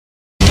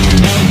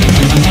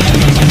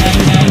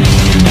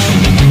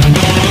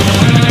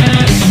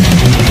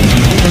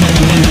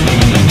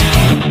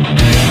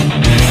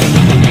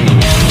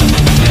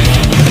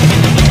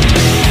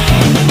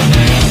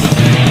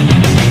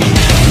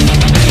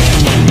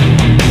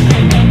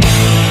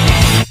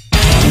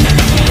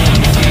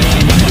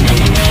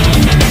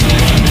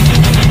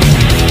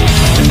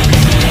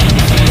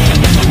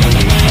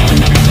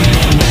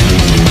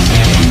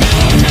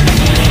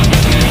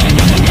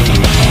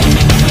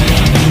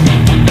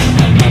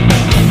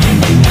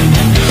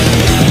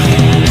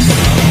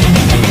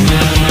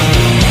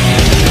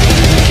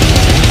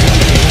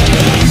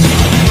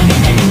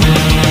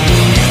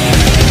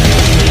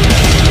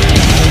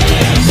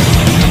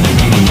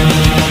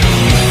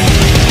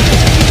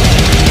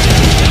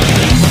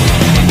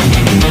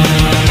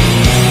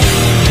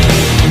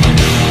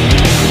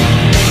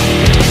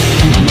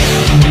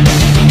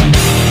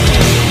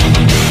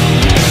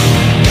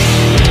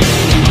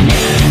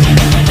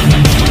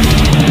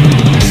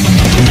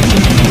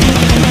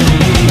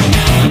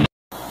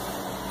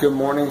Good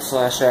morning /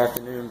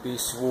 afternoon,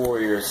 Beast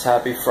Warriors.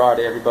 Happy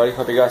Friday, everybody.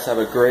 Hope you guys have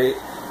a great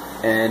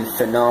and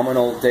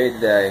phenomenal day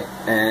today.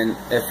 And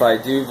if I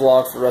do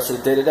vlog for the rest of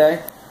the day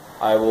today,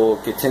 I will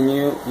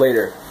continue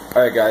later.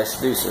 Alright guys,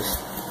 deuces.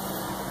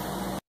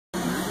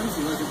 If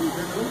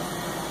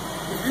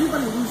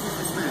anybody loses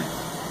this match,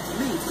 to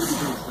me, it's going to be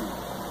Joe Strong.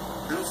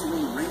 I don't see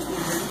Roman Reigns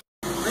being pinned.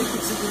 Ray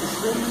could see either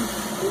Strowman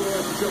or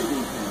Joe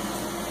being pinned.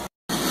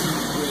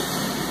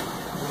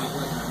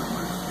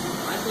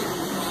 I think the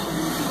problem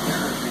would be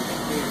embarrassing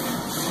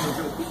if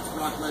Joe beats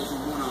Brock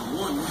Lesnar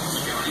one-on-one.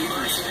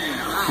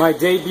 My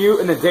debut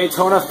in the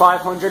Daytona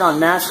 500 on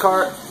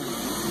NASCAR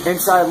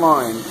inside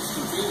line.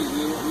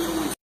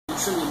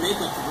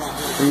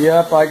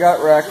 Yep, I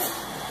got wrecked.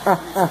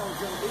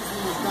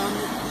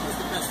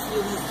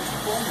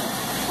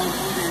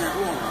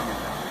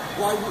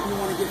 Why wouldn't you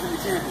want to give him the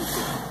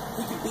championship?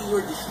 He could be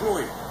your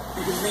destroyer.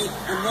 You can make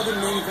another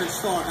main event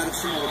star out of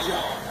Samoa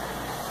Joe.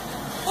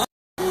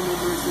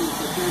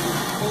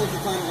 Holds the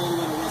title all the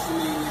way to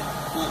WrestleMania.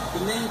 But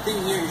the main thing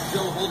here is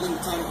Joe holding the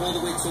title all the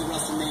way to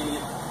WrestleMania,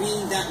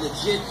 being that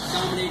legit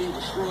dominating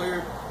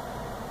destroyer,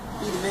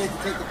 be the man to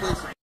take the place.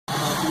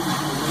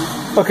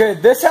 Okay,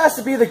 this has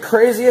to be the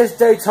craziest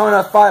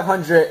Daytona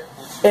 500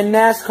 in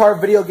NASCAR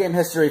video game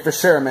history for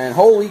sure, man.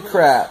 Holy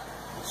crap.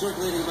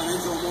 Circulating about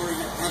Enzo Amore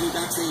having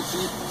backstage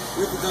heat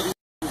with the W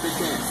Big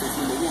Cass. That's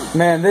number one.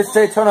 Man, this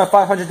Daytona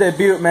 500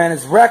 debut, man,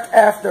 is wreck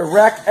after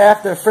wreck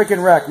after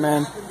freaking wreck,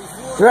 man.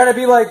 There had to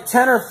be like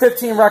 10 or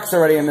 15 wrecks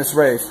already in this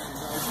race.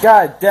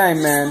 God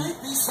dang, man.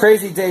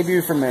 Crazy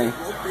debut for me.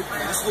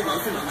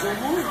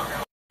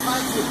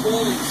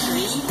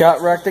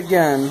 Got wrecked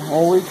again.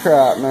 Holy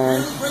crap,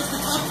 man.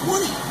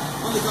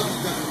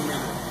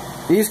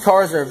 These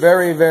cars are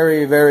very,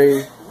 very,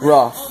 very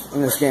rough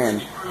in this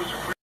game.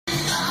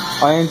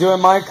 I am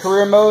doing my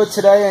career mode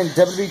today in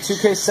WWE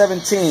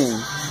 2K17.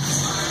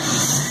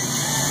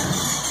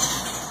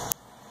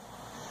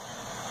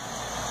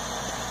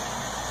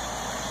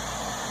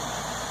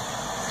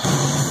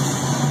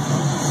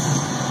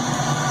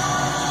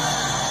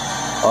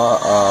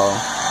 Uh-oh.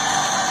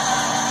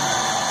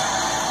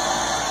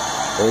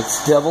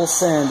 It's Devil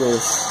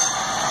Sanders.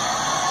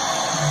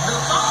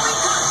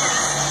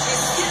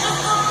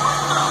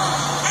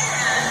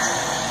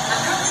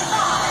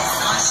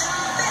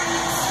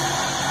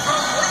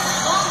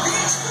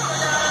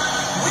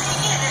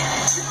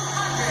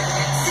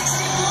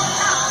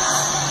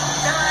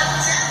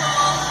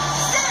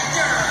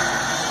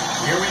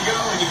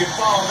 You can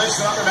follow this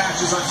and other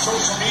matches on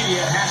social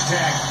media at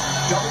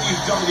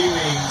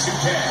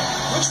 #WWE2K.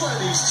 Which one of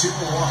these two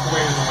will walk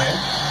away with the win?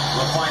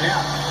 We'll find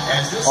out.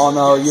 Oh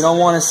no, you don't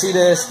want to see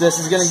this. This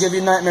is going to give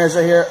you nightmares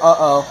right here.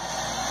 Uh-oh.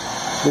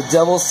 The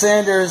Devil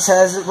Sanders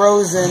has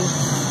risen.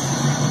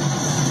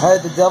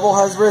 The devil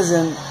has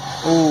risen.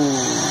 Ooh,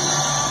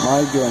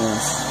 my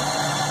goodness.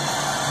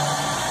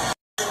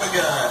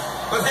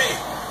 But hey,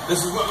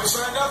 this is what we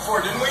signed up for,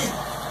 didn't we?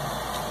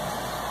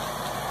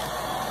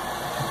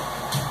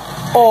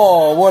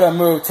 Oh, what a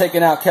move,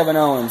 taking out Kevin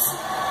Owens. Is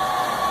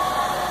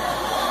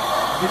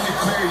it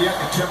clear yet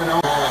that Kevin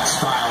Owens'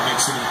 style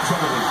makes it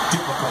incredibly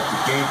difficult to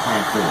game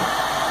plan for?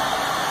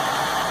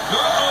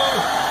 Uh-oh!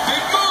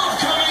 Big move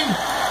coming!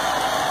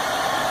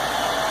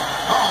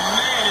 Oh,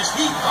 man, is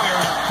he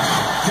fired up?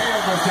 KO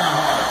goes down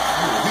hard.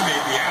 Ooh, he may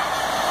be out.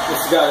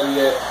 It's gotta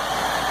be it.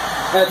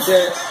 That's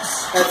it.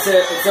 That's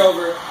it. It's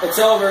over. It's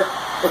over.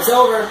 It's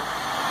over.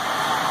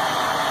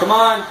 Come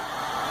on.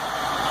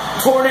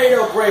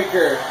 Tornado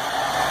breaker.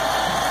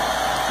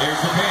 There's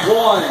the pin.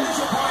 1,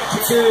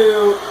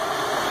 2,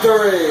 3.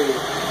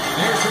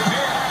 There's the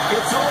pin.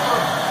 It's over.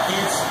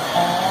 It's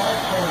all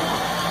over.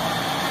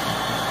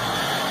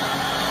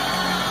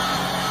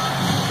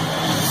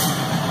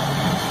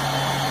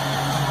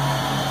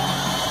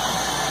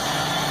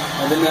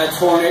 And then that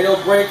tornado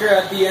breaker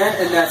at the end,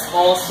 and that's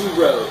all she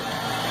wrote.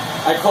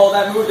 I call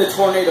that move the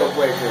tornado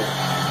breaker.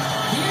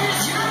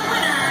 Here's your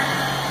winner,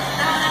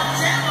 the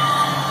Devil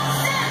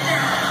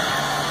Sanders.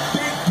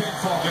 Big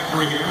pinfall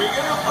victory. Here we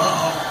go.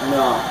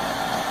 No.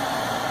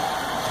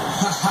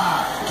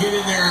 Get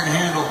in there and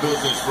handle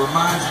business.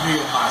 Reminds me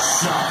of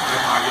myself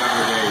in my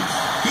younger days.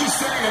 He's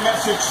sending a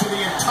message to the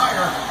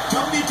entire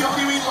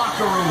WWE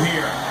locker room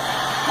here.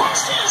 Watch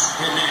this.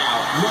 And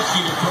now,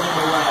 looking to put him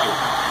away.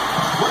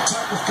 What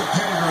type of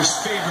competitor is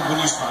favored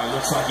when he's...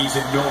 looks like he's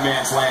in no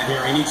man's land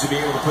here. He needs to be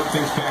able to put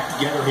things back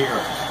together here.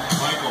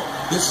 Michael,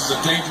 this is a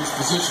dangerous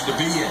position to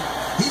be in.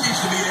 He needs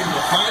to be able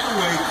to find a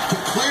way to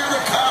clear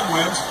the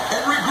cobwebs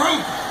and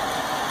regroup.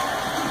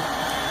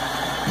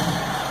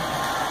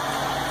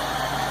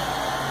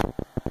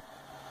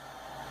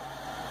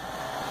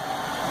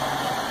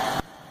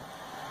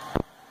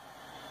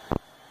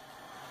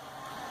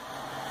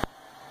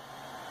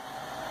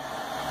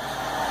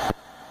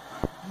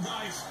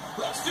 Nice.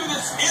 Let's do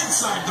this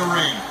inside the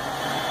ring.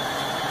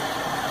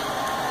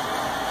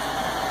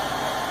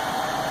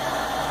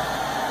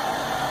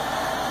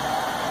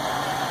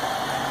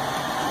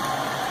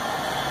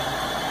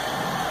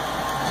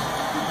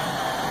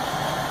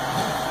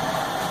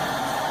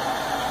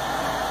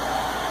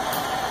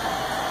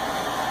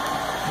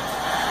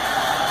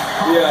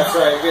 Yeah, that's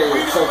right. Get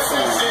your choke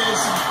slam.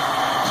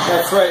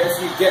 That's right. That's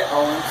what you get,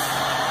 Owens.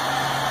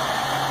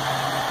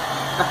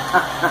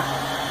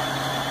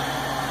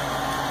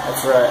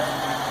 That's right.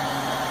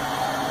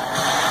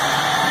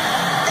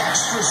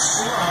 Extra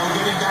slow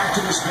getting back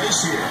to his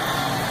base here.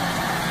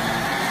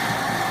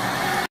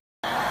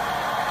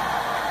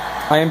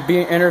 I am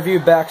being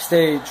interviewed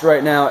backstage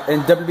right now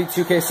in WWE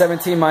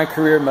 2K17 My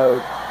Career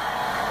Mode.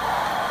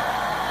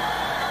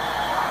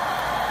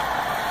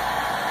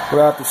 What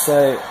do I have to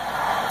say?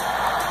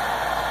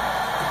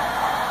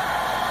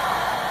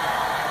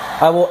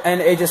 I will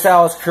end AJ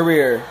Styles'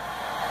 career.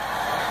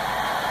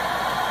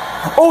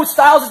 Oh,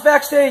 Styles is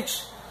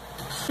backstage!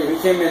 He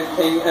came in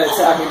and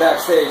attacked me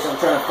backstage. I'm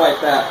trying to fight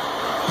back.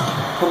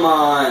 Come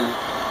on.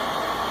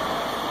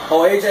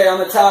 Oh, AJ on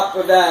the top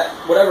of that,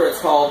 whatever it's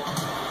called.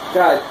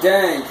 God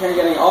dang, can't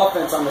get any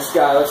offense on this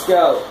guy. Let's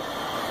go.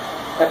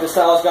 After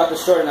Styles got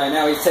destroyed tonight,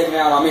 now he's taking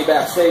out on me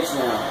backstage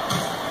now.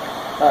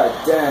 God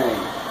dang.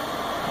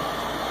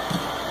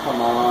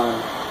 Come on.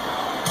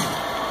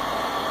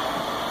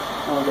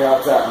 I don't get how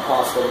it's that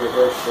impossible to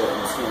reverse shit in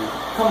this game.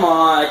 Come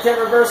on, I can't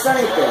reverse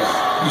anything.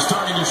 He's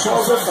starting to show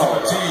signs of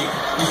fatigue.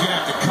 He's going to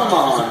have to cut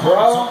off his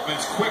opponent's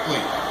offense quickly.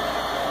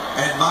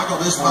 And Michael,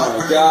 this might oh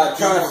my God,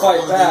 trying to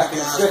fight back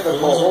is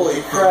difficult.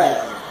 Holy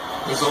crap.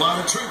 There's a lot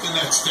of truth in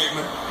that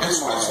statement,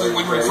 especially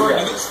when referring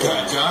to this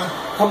guy, John.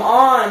 Come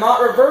on, I'm not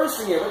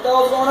reversing it. What the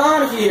hell's going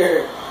on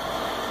here?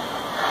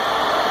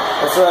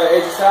 That's right,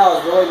 AJ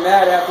Styles is really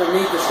mad after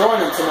me destroying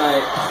him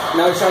tonight.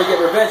 Now he's trying to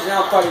get revenge,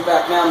 now I'm fighting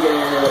back, now I'm getting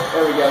into it.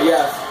 There we go,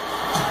 yes.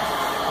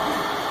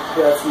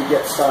 Yeah, that's what you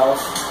get,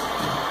 Styles.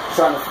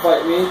 Trying to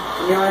fight me.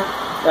 You know,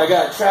 I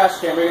got a trash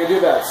can, what are you going to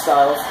do about it,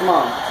 Styles? Come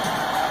on.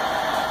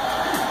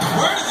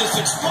 Where did this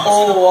explosion?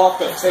 Oh, off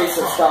the face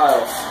of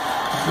Styles.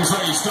 Looks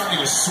like he's starting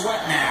to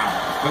sweat now,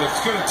 but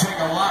it's going to take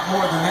a lot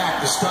more than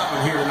that to stop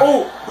him here tonight.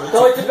 Oh,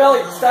 belly to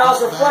belly.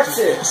 Styles reflects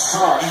it.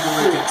 Oh,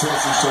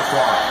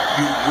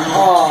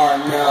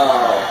 no.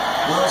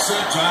 Well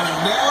said, John.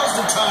 And now's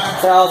the time.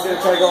 Styles going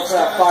to try to go for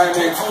that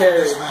fireman's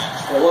carry.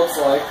 It looks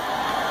like.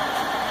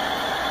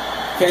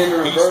 Can't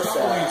even reverse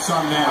that.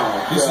 Some now.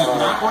 This is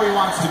not where he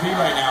wants to be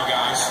right now,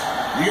 guys.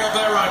 You got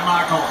that right,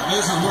 Michael.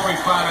 This is where we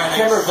find out.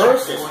 Can't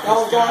reverse it.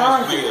 What's going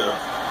on here?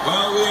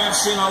 Well, we have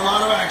seen a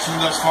lot of action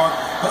thus far,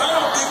 but I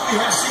don't think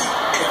we have seen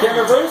it. Can't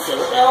reverse it.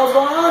 What the hell is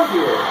going on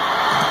here?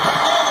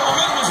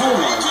 Oh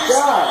my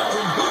God.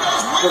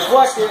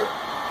 Deflect it.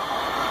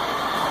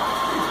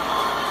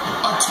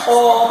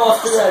 Oh,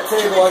 almost through that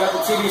table. I got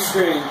the TV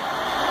screen.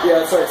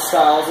 Yeah, that's right,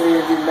 Styles. What are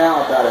you going to do now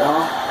about it,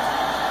 huh?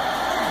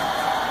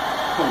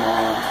 Come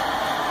on.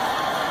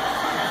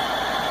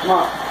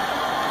 Come on.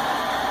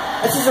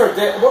 This is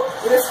ridiculous.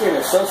 This game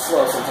is so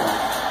slow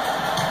sometimes.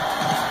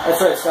 That's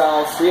right,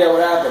 Styles. Yeah,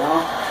 what happened,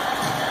 huh?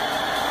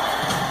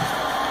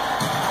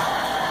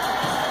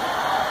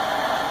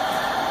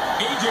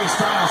 AJ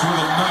Styles with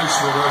a nice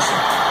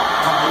reversal.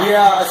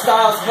 Yeah, a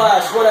Styles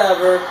clash,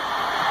 whatever.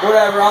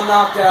 Whatever, I'm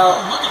knocked out.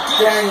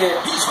 Dang it.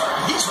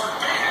 He's hurt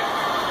bad.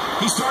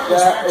 He started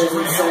that is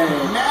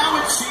insane.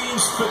 Now it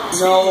seems fatigue.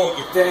 No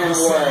damn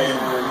way,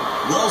 man.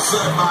 Well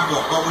said,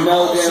 Michael. But we've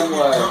no all damn seen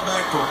way. you come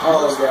back from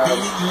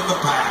beating you in the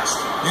past.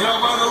 You know,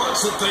 by the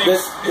looks of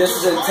things, this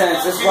is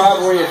intense. This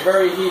rivalry is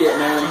very heated,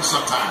 man.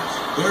 Sometimes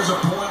there's a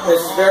point. This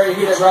is very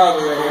heated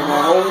rivalry right here,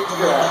 man. Holy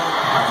crap.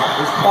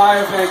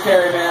 Fireman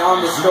carry, man.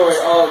 I'm destroyed.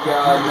 Oh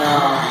God, no.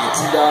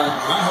 I'm done.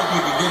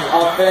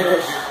 I'm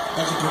finished.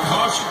 As a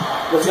precaution.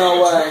 There's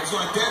no way.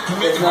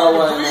 There's no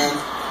way, man.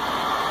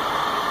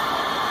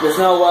 There's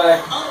no way.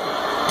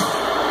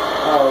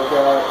 Oh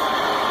God.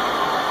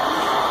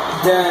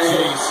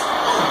 Dang.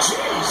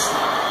 Jeez.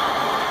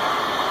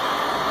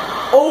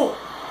 Oh!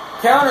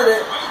 Countered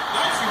it.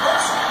 Nice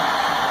reversal.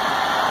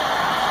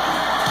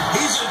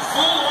 He's in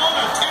full-on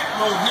attack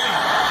mode now.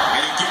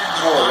 And again,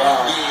 oh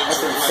wow,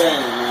 that's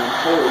insane, man.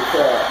 Holy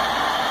crap.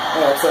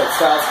 Oh, that's right,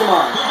 Styles. Come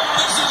on.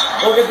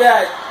 Look at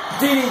that.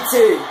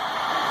 DDT.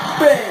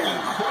 Bam.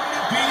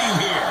 Beating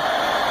here.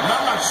 And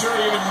I'm not sure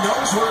he even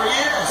knows where he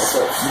is. That's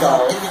right,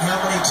 Styles. Given how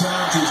many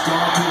times he's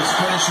gone to his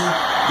finisher.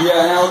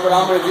 Yeah, now look what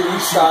I'm going to do to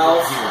you,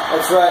 Styles.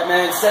 That's right,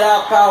 man. Set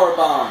out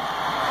powerbomb.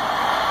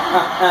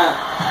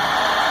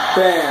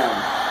 Bam.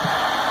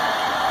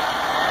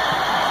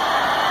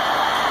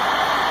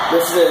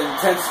 This is an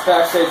intense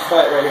backstage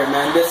fight right here,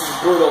 man. This is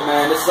brutal,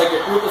 man. This is like a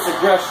ruthless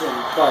aggression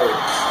fight.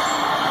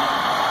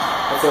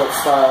 That's right,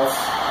 Styles.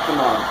 Come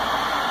on.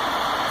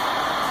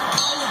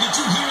 Oh, did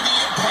you hear the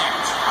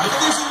impact?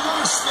 There's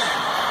another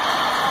snap.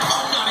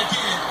 Oh, not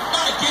again.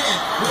 Not again.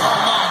 Oh,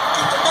 my.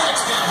 Get the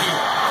medics down here.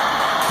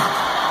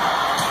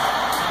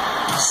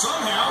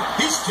 Somehow,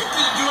 he's kicked it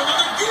into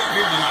another gear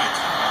here tonight.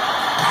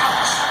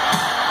 Ouch.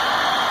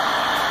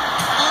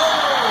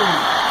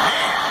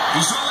 You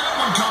saw that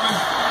one coming.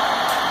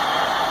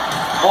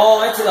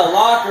 Oh, into the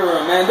locker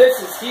room, man. This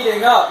is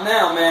heating up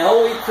now, man.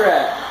 Holy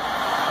crap.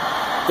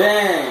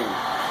 Dang.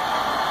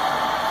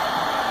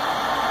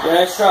 Yeah,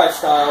 nice try,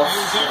 Styles.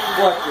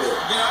 Deflect it.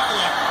 Get out of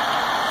there.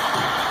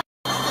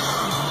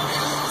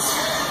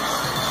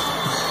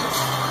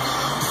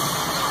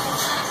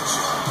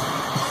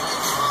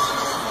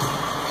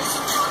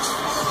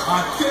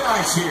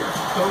 nice here.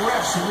 The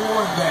refs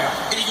warned them.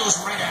 And he goes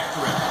right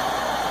after it.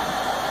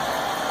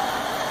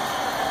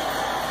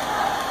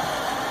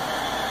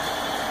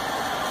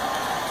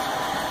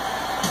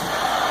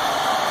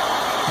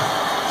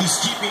 He's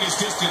keeping his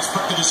distance,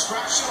 but the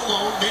distraction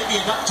alone may be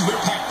enough to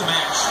impact the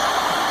match.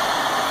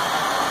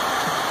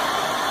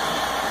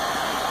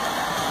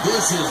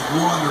 This is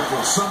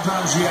wonderful.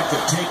 Sometimes you have to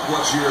take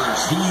what's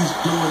yours. He's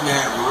doing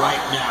that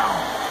right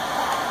now.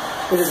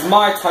 This is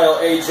my title,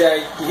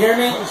 AJ. You hear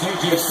me?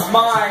 It's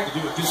my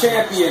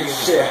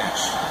championship.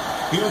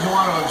 He doesn't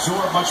want to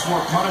absorb much more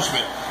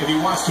punishment if he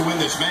wants to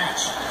win this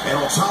match. And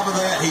on top of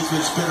that, he's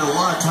been spending a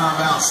lot of time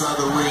outside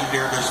the ring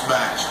during this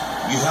match.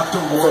 You have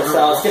to wonder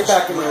Styles, what get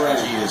back in the ring.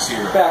 is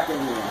here. Get back in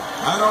here.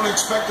 I don't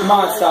expect him.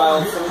 Come on,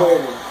 Styles. I'm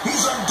waiting.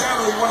 He's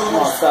undoubtedly one of the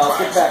most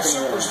prized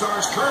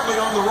superstars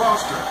currently on the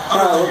roster.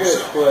 Oh, look at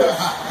this split.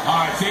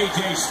 All right,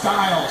 AJ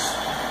Styles.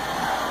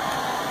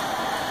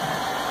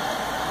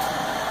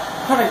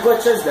 What kind of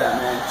glitch is that,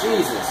 man?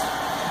 Jesus.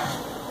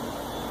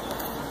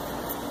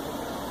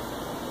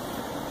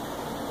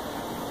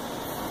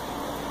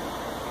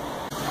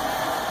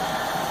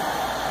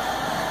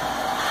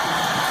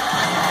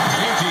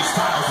 AJ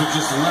Styles was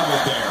just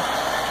leveled there.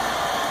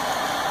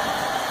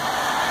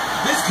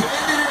 This could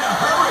end it in a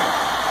hurry.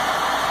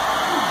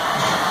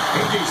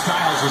 AJ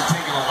Styles has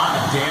taken a lot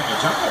of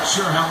damage. I'm not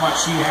sure how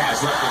much he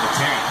has left in the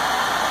tank.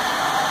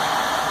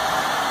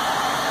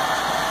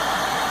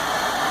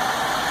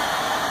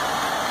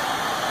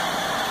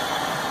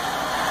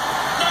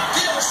 Not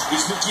this.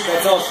 He's looking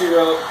at That's all she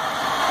wrote.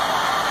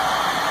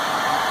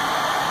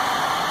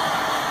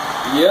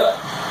 Yep.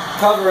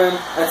 Cover him.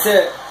 That's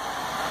it.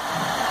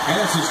 And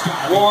this has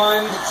got to be.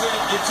 1,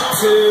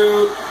 It's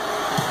 2,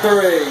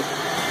 3.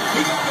 He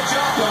got the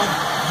job done.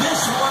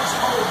 This one's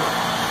over.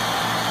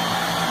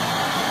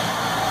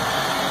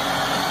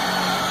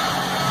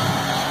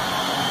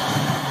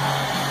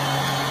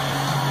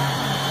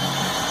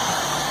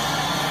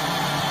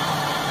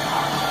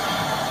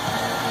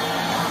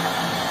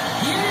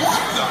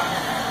 What the?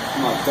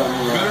 I'm not done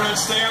yet. Better not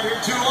stay out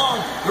here too long.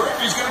 The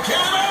referee's going to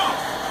count him out.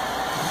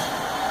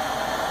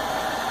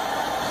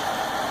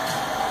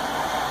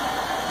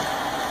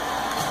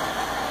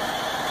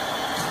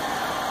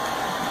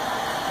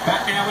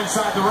 Back now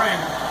inside the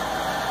ring.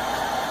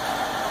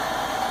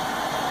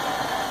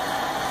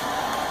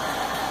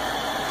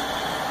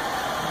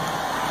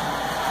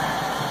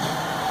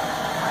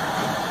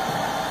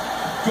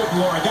 Good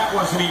Lord, that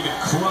wasn't even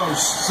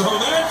close. So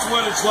that's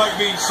what it's like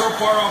being so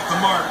far off the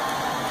mark.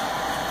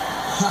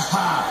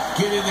 Haha,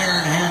 get in there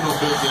and handle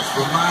business.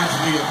 Reminds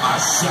me of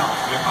myself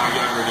in my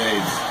younger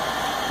days.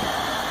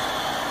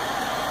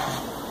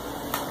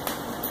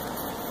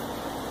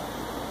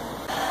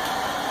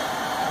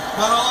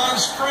 Not a lot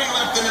of spring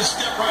left in his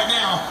step right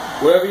now.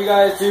 Whatever you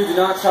guys do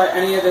not try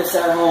any of this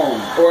at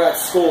home, or at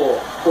school,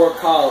 or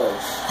college.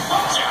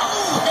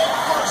 Head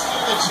first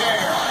in the chair.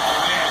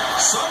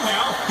 And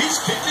somehow, he's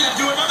kicked it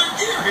into another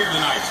gear here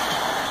tonight.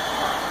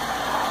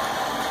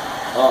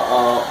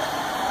 Uh-oh.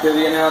 Here's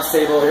the announce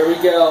table. Here we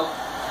go.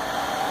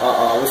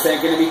 Uh-oh. This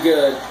ain't going to be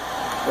good.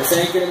 This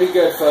ain't going to be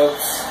good,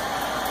 folks.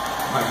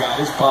 My God,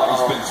 his body's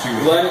been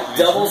through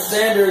Double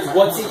Sanders.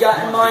 What's he got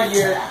in mind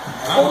here?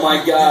 Oh, my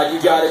God. You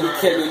got to be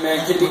kidding me,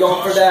 man. Could be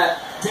going for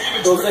that.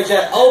 Goes like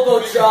that elbow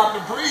chop.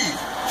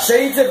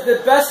 Shades of the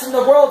best in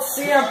the world,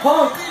 CM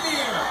Punk.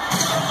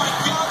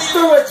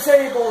 Through a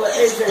table to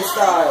AJ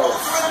Styles.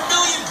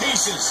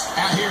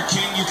 Out here,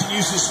 King, you can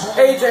use this whole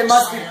AJ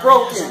must be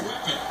broken.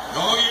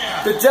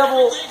 The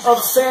devil of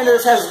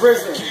Sanders has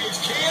risen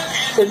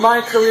in my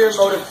career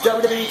mode of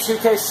WWE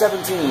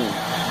 2K17.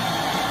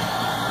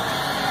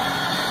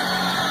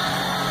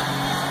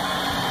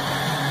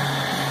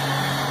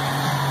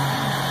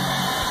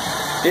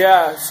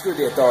 Yeah, screw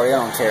the authority, I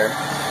don't care.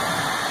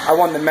 I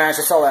won the match,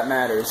 that's all that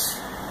matters.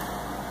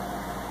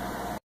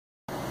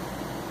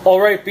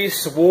 Alright,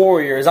 Beast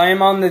Warriors, I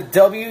am on the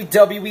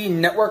WWE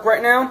Network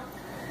right now.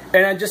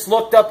 And I just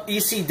looked up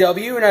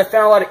ECW, and I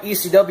found a lot of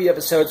ECW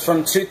episodes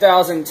from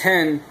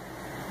 2010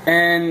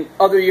 and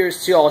other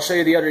years too. I'll show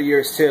you the other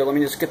years too. Let me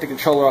just get the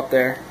controller up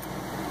there.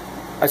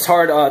 It's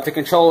hard to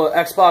control an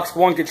Xbox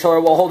One controller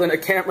while holding a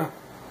camera.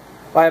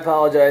 I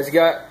apologize. You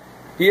got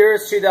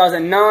years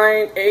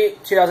 2009,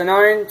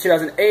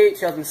 2008,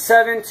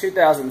 2007,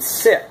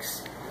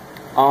 2006.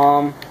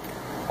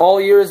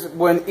 All years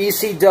when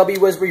ECW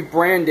was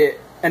rebranded,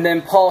 and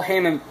then Paul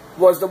Heyman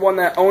was the one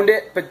that owned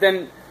it, but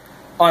then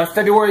on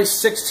February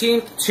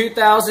 16th,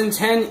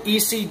 2010,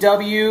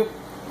 ECW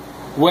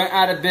went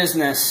out of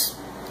business.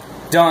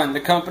 Done. The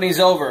company's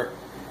over.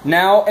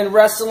 Now in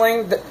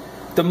wrestling,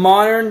 the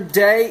modern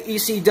day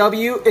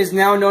ECW is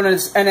now known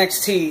as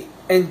NXT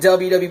in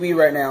WWE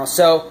right now.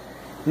 So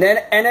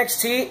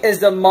NXT is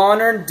the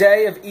modern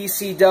day of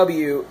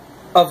ECW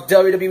of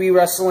WWE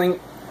wrestling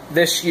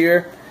this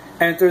year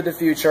and through the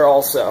future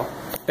also,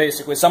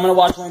 basically. So I'm going to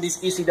watch one of these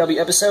ECW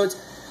episodes.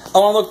 I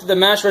want to look at the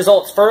match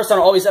results first on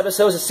all these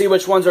episodes to see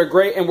which ones are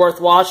great and worth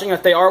watching.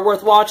 If they are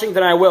worth watching,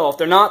 then I will. If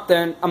they're not,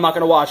 then I'm not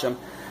going to watch them.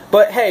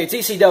 But hey, it's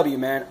ECW,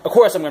 man. Of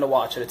course I'm going to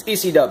watch it. It's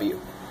ECW.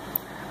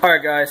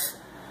 Alright, guys.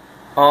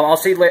 I'll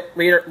see you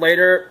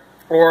later,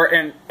 or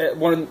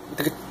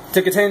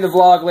to continue the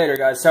vlog later,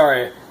 guys.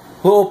 Sorry.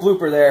 Little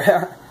blooper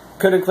there.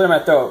 Couldn't clear my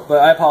throat, but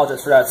I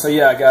apologize for that. So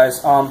yeah,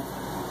 guys,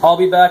 I'll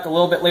be back a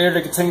little bit later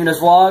to continue this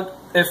vlog.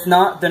 If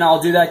not, then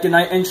I'll do that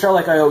goodnight intro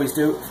like I always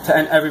do to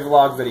end every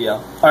vlog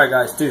video. Alright,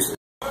 guys, deuces.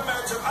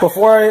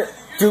 Before I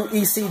do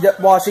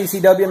watch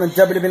ECW on the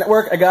WWE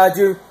Network, I gotta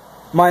do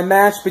my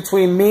match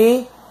between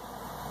me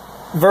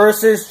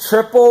versus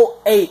Triple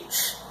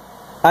H.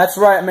 That's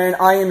right, man.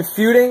 I am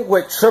feuding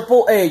with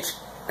Triple H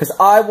because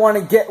I want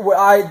to get what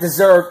I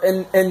deserve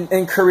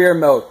in career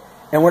mode.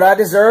 And what I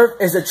deserve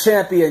is a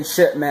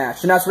championship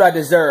match. And that's what I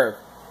deserve.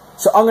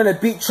 So I'm going to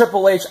beat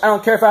Triple H. I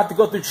don't care if I have to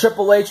go through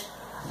Triple H.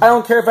 I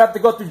don't care if I have to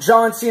go through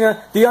John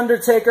Cena, The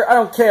Undertaker. I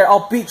don't care.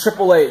 I'll beat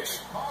Triple H.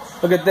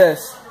 Look at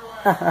this.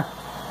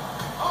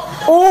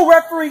 Oh,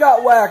 referee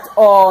got whacked.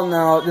 Oh,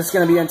 no. This is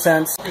going to be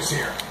intense.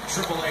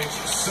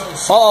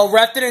 Uh-oh,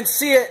 ref didn't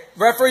see it.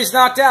 Referee's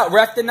knocked out.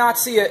 Ref did not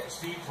see it.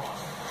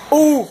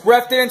 Ooh,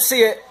 ref didn't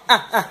see it.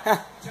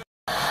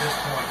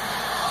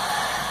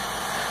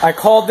 I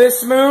call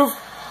this move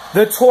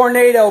the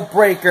Tornado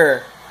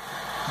Breaker.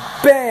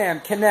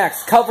 Bam,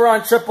 connects. Cover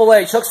on Triple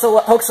H. Hooks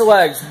the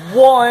legs.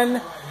 1,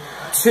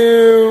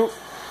 2,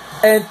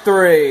 and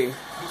 3.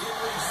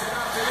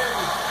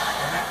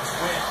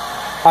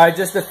 I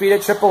just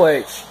defeated Triple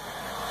H.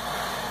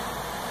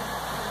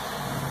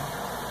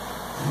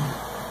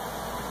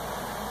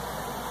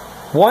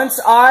 Once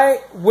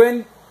I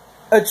win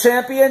a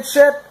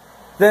championship,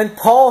 then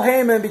Paul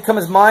Heyman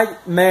becomes my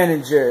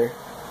manager.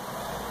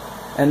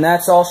 And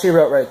that's all she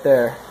wrote right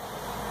there.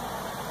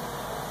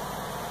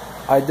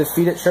 I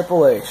defeated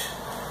Triple H.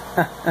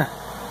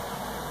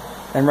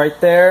 And right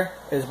there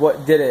is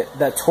what did it.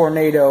 That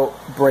Tornado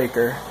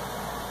Breaker.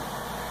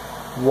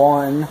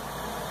 1,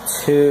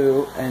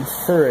 2, and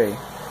 3.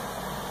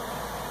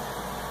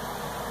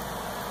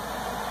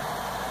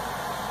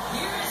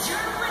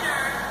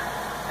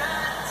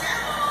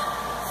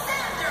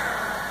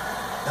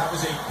 That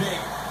was a big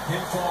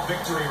pinfall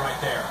victory right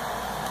there.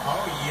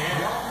 Oh,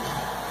 yeah.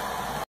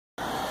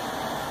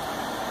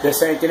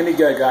 This ain't gonna be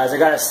good, guys. I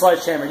got a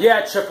sledgehammer.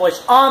 Yeah, Triple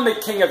H, I'm the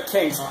King of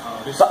Kings.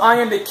 But I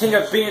am the king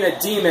of being a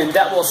demon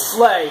that will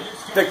slay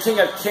the King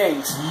of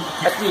Kings.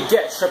 That's what you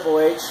get, Triple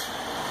H.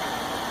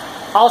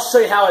 I'll show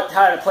you how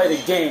to play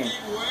the game.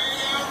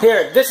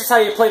 Here, this is how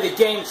you play the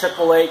game,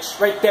 Triple H.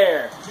 Right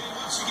there.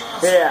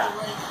 Yeah.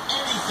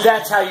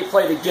 That's how you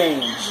play the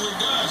game.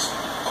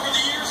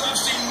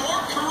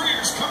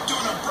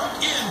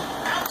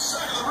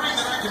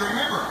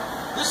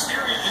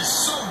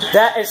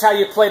 That is how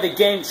you play the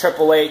game,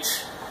 Triple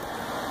H.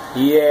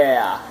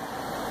 Yeah.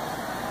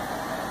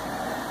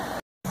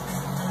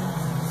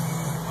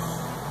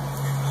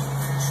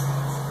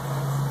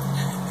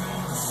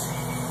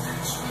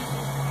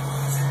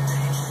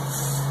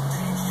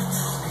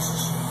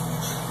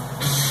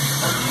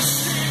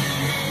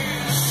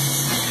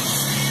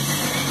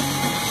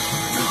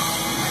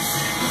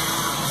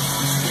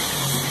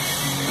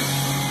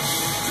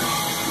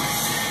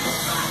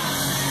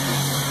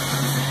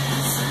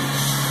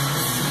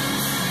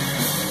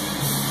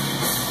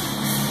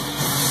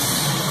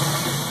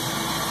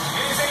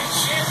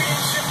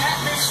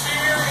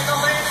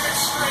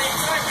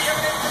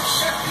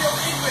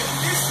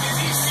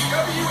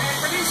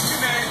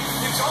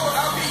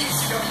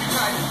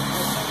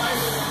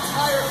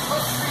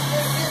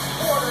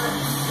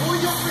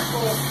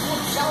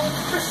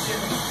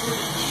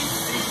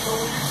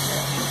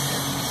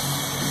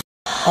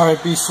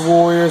 Alright, Beast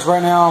Warriors,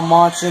 right now I'm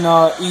watching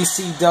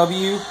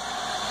ECW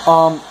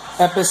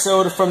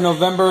episode from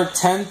November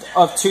 10th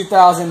of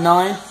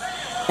 2009.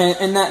 And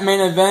in that main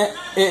event,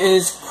 it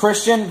is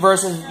Christian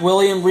versus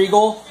William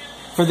Regal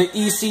for the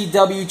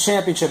ECW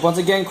Championship. Once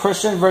again,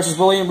 Christian versus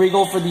William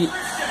Regal for the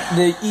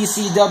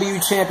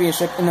ECW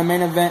Championship in the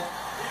main event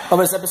of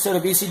this episode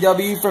of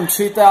ECW from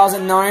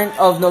 2009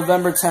 of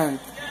November 10th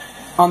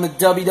on the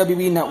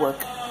WWE Network.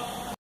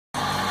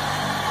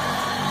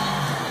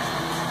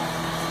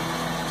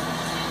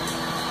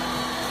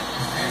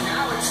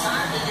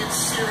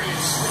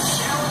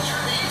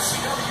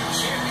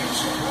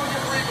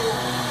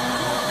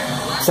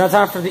 It's now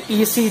time for the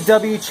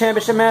ECW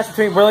Championship match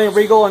between William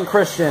Regal and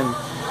Christian.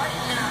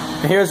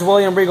 And here's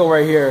William Regal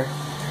right here,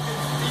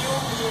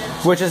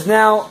 which is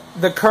now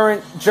the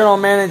current general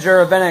manager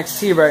of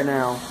NXT right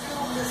now.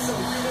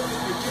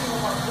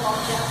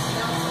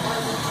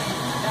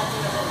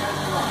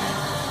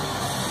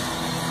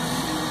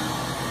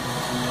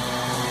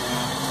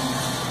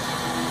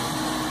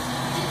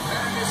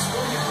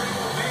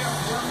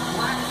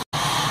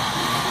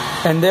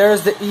 And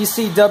there's the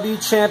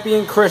ECW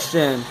champion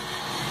Christian.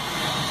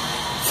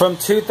 From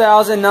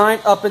 2009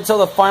 up until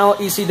the final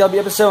ECW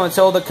episode,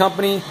 until the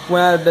company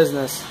went out of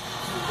business.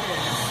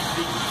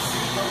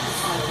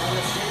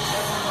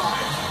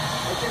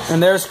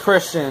 And there's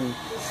Christian.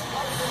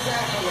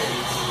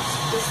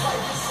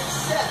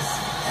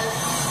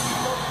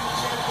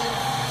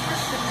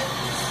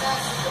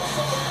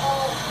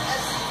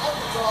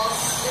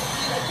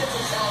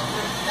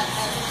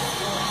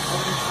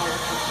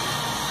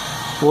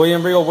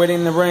 William Regal waiting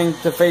in the ring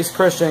to face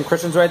Christian.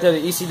 Christian's right there,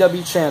 the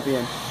ECW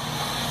champion.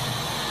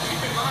 Keep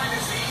in mind,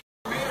 as the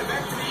main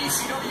event for the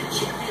ECW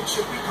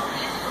Championship, we come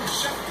to you from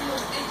Sheffield,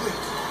 England.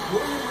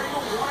 William Regal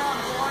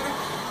one-on-one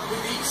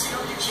with the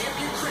ECW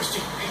champion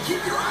Christian. And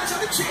keep your eyes on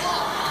the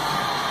channel.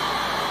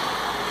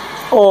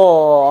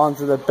 Oh,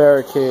 onto the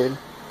barricade.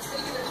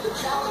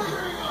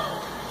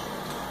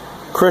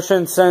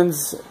 Christian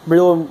sends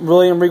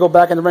William Regal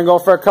back in the ring. Go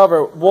for a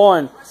cover.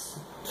 1.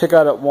 Kick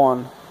out at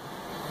 1.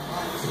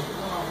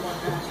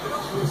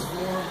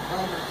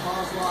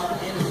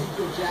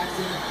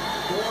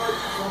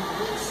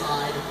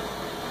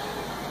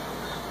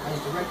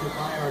 Directed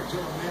by our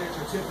general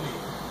manager, Tiffany.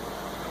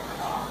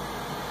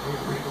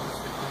 William Regal has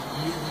been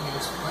unyielding in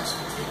his quest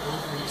to take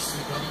over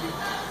ECW.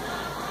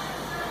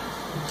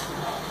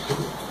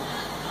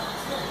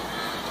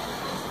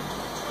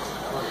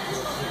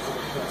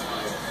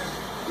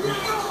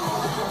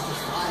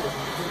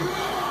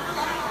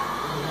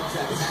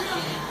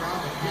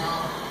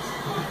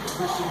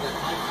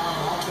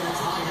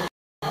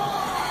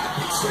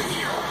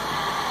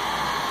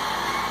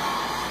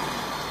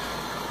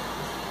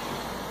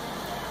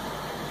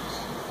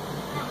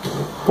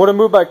 What a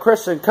move by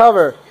Christian.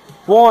 Cover.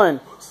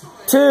 1,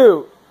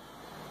 2.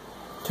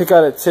 Kick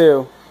out at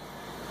 2.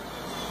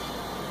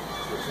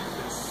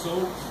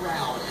 So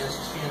proud as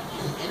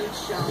champion. Any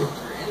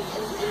challenger, any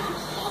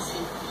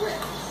possible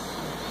threat.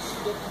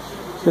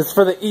 This is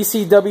for the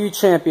ECW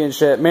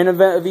Championship. Main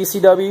event of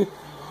ECW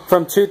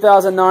from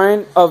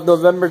 2009 of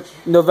November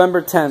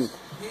 10th.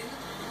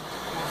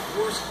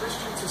 Force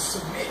Christian to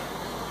submit in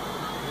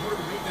order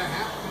to make that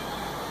happen.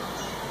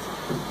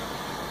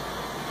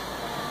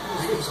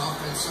 Regal's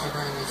offense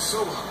sideline is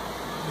so up.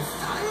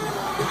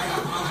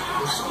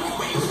 There's so many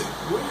ways that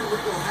William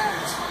Regal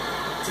has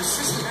to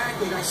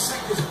systematically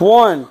dissect his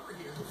 1.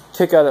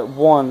 Kick out at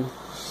 1.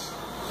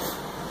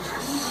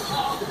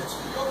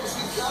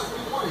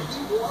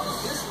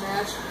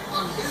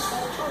 on his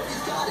home turf.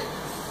 He's got it.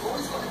 All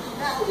he's going to do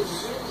now is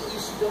win the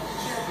ECW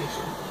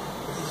championship.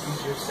 It's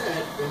easier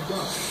said than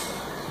done.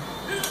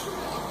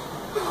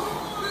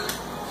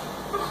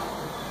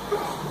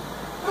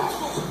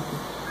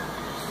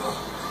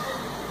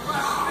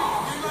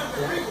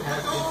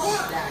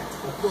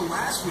 Well,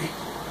 last week,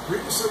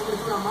 Regal said we're going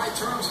to do it on my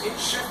terms in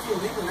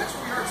Sheffield, England. That's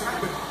where we are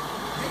tonight. But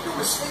make no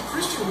mistake,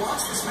 Christian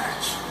wants this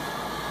match.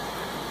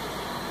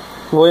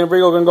 William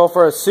Regal going to go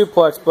for a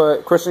suplex,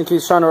 but Christian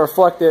keeps trying to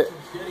reflect it.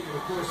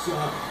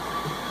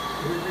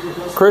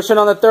 Christian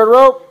on the third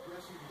rope.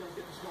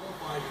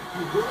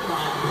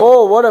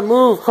 Oh, what a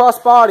move.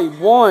 Crossbody.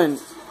 1,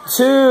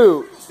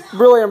 2.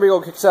 William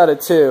Regal kicks out at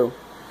 2.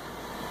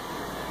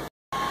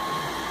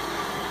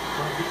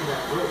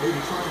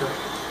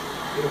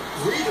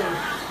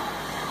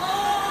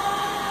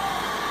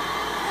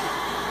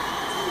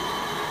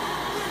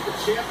 The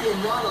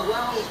champion not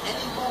allowing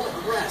any moment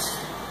rest.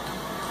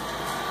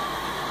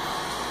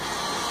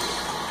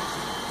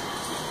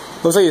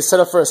 Looks like he's set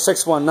up for a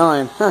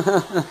 619.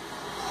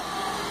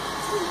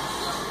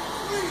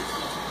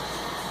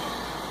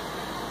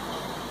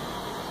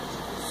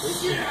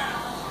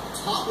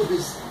 Top of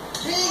his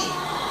game.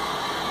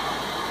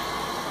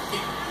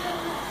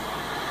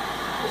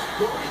 Just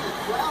going the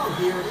crowd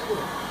here in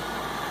England.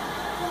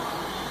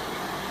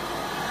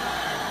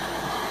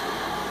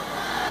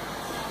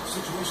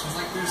 Situations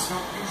like this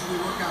don't usually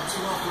work out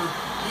too well for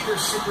either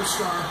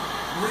superstar.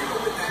 Regal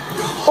with that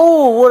double.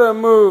 Oh, what a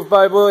move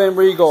by William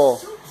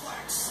Regal.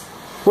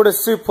 What a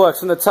suplex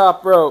from the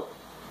top rope.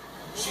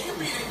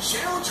 Champion and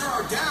challenger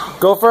are down.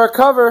 Go for a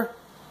cover.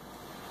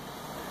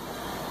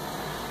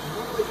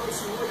 Normally don't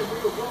see William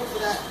Regal going for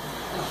that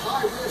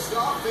high-risk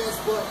offense,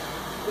 but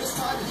this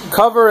time he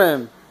Cover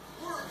him.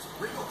 worked.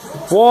 Regal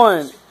crossed.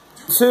 1,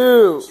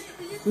 2.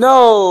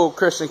 No,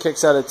 Christian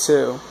kicks out at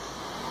 2.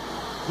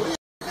 We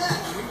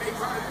may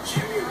crown a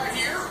champion right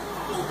here.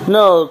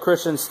 No,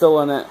 Christian's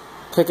still in it.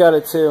 Kick out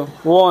at 2.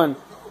 1,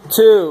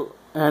 2,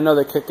 and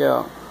another kick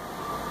out.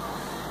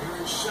 Here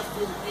in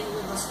Sheffield,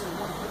 England, less than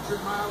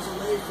 100 miles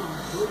away from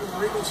William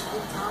Regal's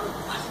hometown of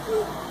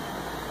Blackpool.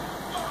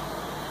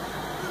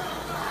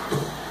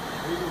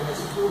 Regal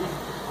has proven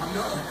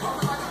another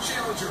cover by the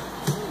challenger.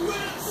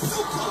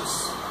 So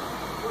close.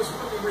 Where's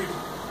William Regal?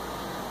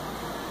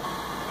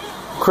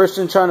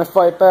 Christian trying to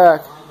fight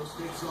back. Those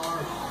stakes are,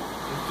 in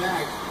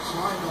fact,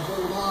 trying to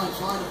hold on,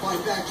 trying to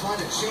fight back, trying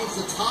to change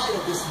the tide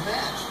of this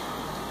match.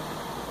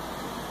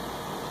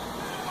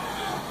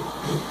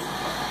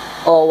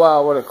 Oh,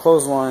 wow, what a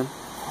clothesline.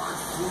 Hard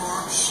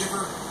forearm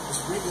shiver as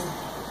Regal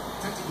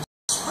attempting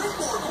to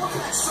springboard going for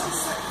that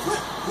sunset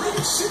flip.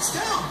 Regal sits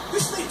down.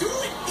 This may do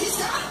it. He's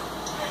got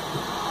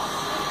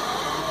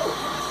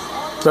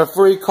it.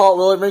 Referee caught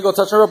William Regal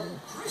touching rope.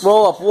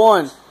 Roll up.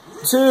 1,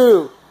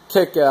 2.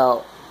 Kick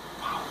out.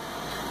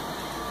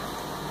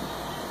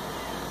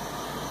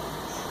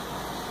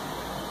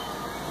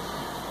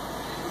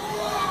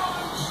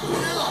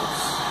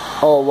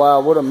 Oh, wow,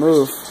 what a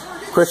move.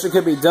 Christian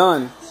could be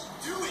done.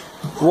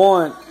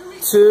 1,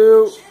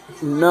 2.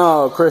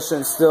 No,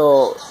 Christian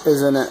still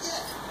is in it.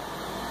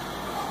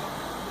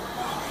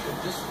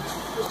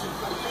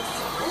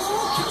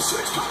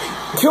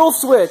 Kill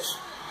switch.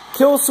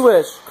 Kill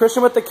switch.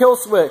 Christian with the kill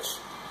switch.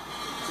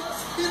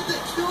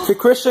 Can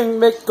Christian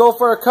go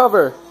for a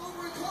cover?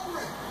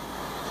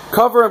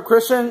 Cover him,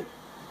 Christian.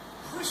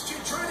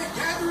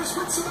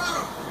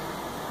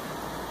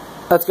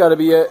 That's got to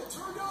be it.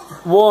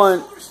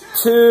 1,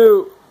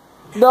 2.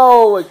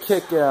 No, a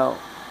kick out.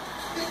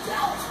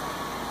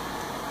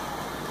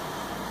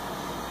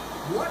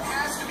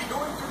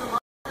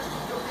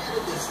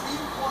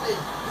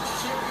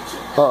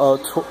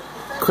 Uh-oh.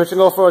 Christian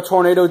go for a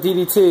tornado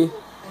DDT.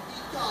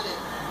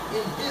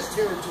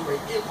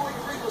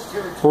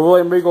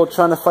 William Regal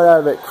trying to fight out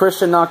of it.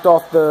 Christian knocked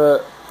off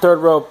the third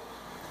rope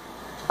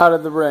out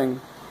of the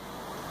ring.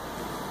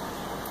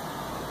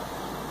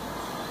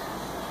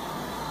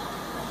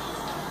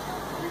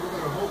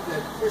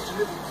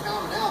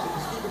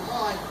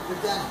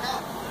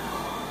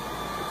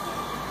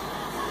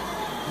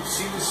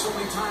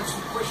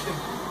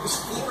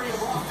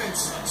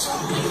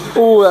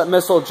 Ooh, that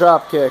missile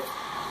drop kick.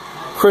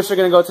 Christian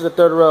gonna go to the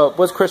third rope.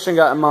 What's Christian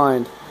got in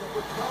mind?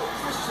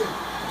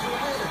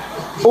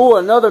 Ooh,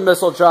 another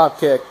missile drop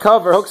kick.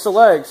 Cover, hooks the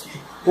legs.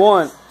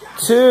 1,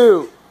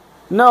 2.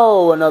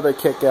 No, another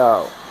kick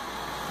out.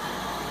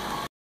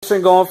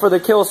 Christian going for the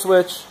kill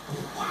switch.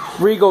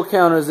 Regal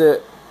counters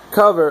it.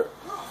 Cover.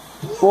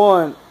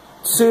 1,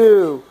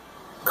 2.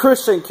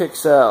 Christian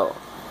kicks out.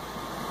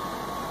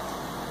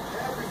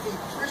 Everything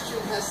Christian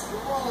has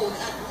thrown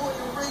at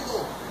William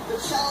Regal. The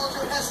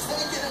challenger has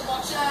taken it.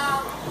 Watch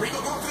out.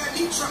 Regal going for that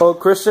knee drop. Oh,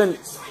 Christian.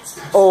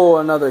 Oh,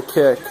 another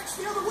kick.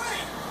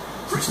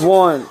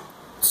 1,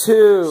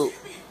 2.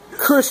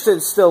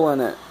 Christian's still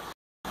in it.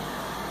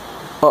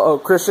 Uh-oh,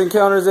 Christian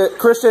counters it.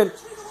 Christian,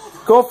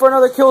 go for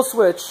another kill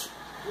switch.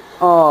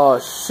 Oh,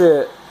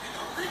 shit.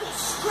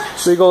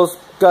 Regal's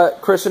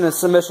got Christian in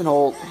submission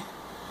hold.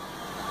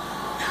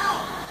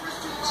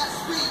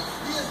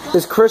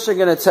 Is Christian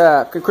going to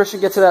tap? Can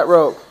Christian get to that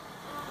rope?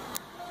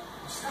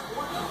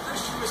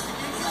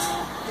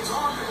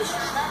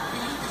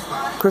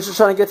 Christian's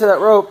trying to get to that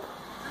rope.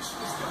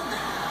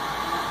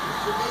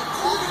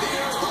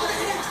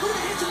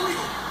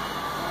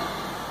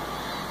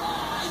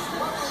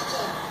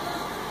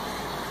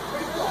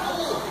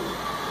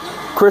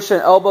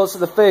 Christian elbows to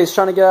the face,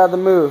 trying to get out of the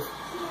move.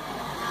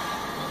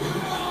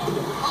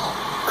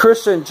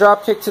 Christian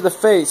drop kick to the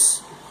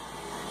face.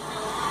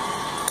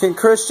 Can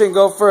Christian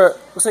go for it?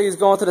 Looks like he's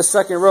going to the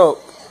second rope.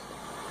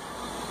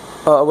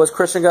 What's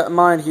Christian got in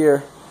mind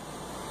here?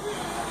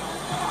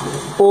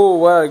 Oh,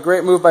 wow,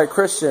 great move by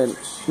Christian.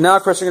 Now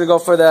Christian gonna go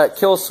for that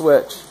kill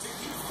switch.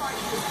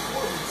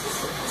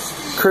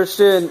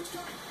 Christian.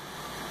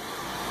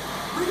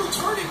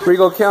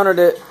 Regal countered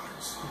it.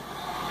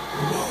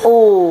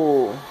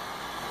 Oh.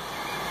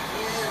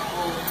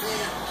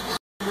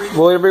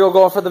 William Regal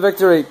going for the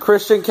victory.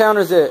 Christian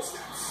counters it.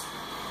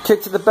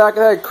 Kick to the back of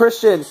the head.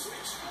 Christian.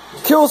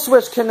 Kill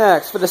switch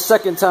connects for the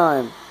second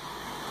time.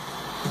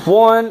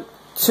 1,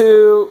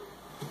 2,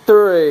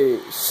 3.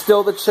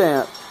 Still the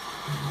champ.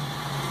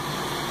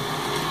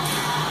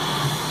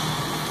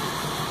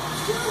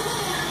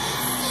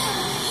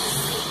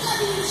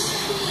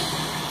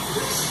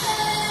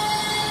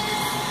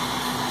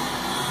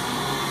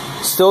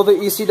 Still the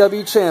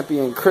ECW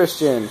champion,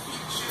 Christian.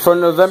 For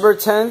November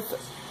 10th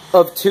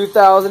of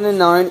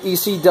 2009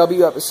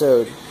 ECW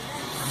episode.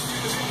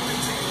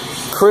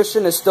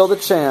 Christian is still the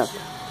champ.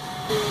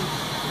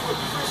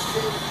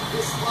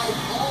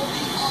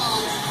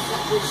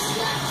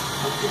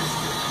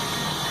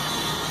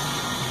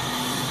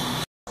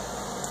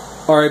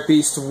 Alright,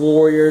 Beast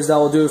Warriors, that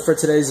will do it for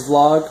today's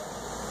vlog.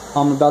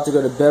 I'm about to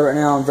go to bed right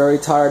now. I'm very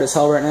tired as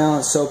hell right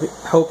now. So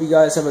hope you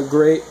guys have a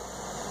great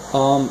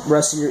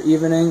rest of your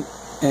evening.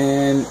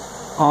 And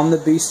I'm the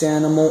Beast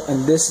Animal,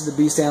 and this is the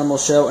Beast Animal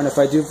Show. And if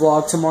I do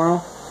vlog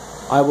tomorrow,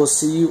 I will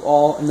see you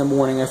all in the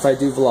morning if I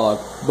do vlog.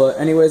 But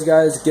anyways,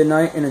 guys, good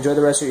night and enjoy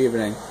the rest of your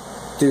evening.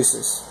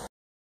 Deuces.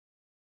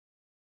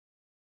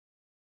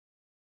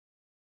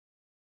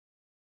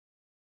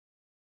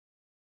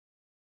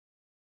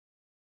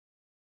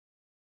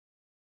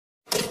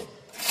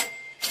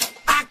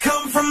 I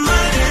come from